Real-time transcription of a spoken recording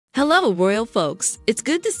Hello, royal folks. It's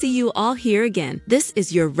good to see you all here again. This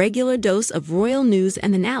is your regular dose of royal news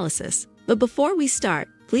and analysis. But before we start,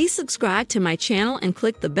 please subscribe to my channel and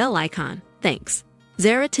click the bell icon. Thanks.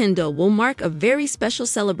 Zara Tindall will mark a very special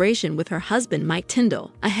celebration with her husband Mike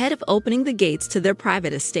Tindall ahead of opening the gates to their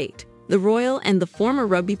private estate. The royal and the former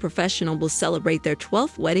rugby professional will celebrate their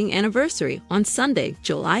 12th wedding anniversary on Sunday,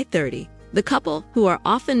 July 30. The couple, who are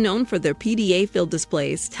often known for their PDA-filled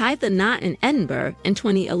displays, tied the knot in Edinburgh in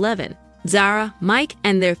 2011. Zara, Mike,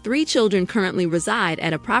 and their 3 children currently reside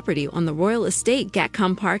at a property on the royal estate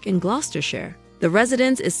Gatcombe Park in Gloucestershire. The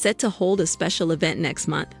residence is set to hold a special event next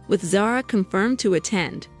month, with Zara confirmed to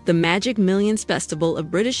attend. The Magic Millions Festival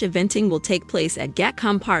of British Eventing will take place at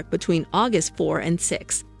Gatcombe Park between August 4 and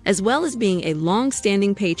 6. As well as being a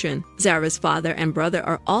long-standing patron, Zara's father and brother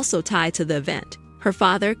are also tied to the event. Her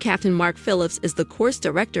father, Captain Mark Phillips, is the course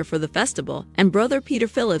director for the festival, and brother Peter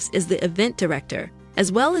Phillips is the event director.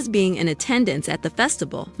 As well as being in attendance at the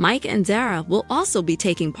festival, Mike and Zara will also be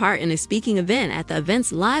taking part in a speaking event at the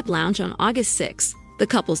event's live lounge on August 6. The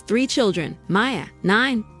couple's 3 children, Maya,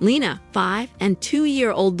 9, Lena, 5, and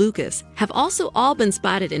 2-year-old Lucas, have also all been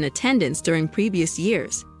spotted in attendance during previous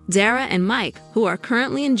years. Zara and Mike, who are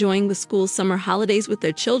currently enjoying the school summer holidays with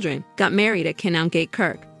their children, got married at Canongate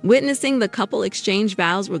Kirk. Witnessing the couple exchange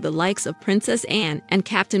vows were the likes of Princess Anne and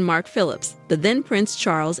Captain Mark Phillips, the then Prince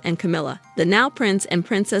Charles and Camilla, the now Prince and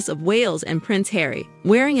Princess of Wales and Prince Harry.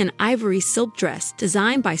 Wearing an ivory silk dress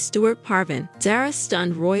designed by Stuart Parvin, Zara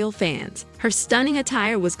stunned royal fans. Her stunning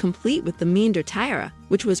attire was complete with the minder tiara,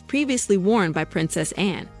 which was previously worn by Princess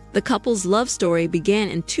Anne. The couple's love story began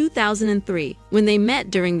in 2003, when they met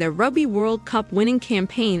during their Rugby World Cup winning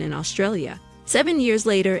campaign in Australia. 7 years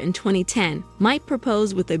later, in 2010, Mike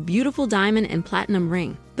proposed with a beautiful diamond and platinum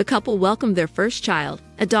ring. The couple welcomed their first child,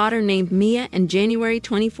 a daughter named Mia, in January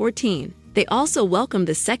 2014. They also welcomed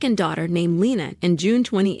a second daughter named Lena in June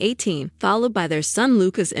 2018, followed by their son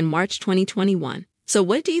Lucas in March 2021. So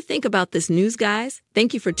what do you think about this news, guys?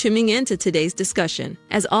 Thank you for tuning in to today's discussion.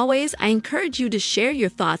 As always, I encourage you to share your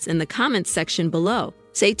thoughts in the comments section below.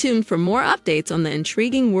 Stay tuned for more updates on the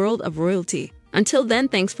intriguing world of royalty. Until then,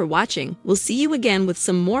 thanks for watching. We'll see you again with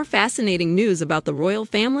some more fascinating news about the royal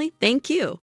family. Thank you.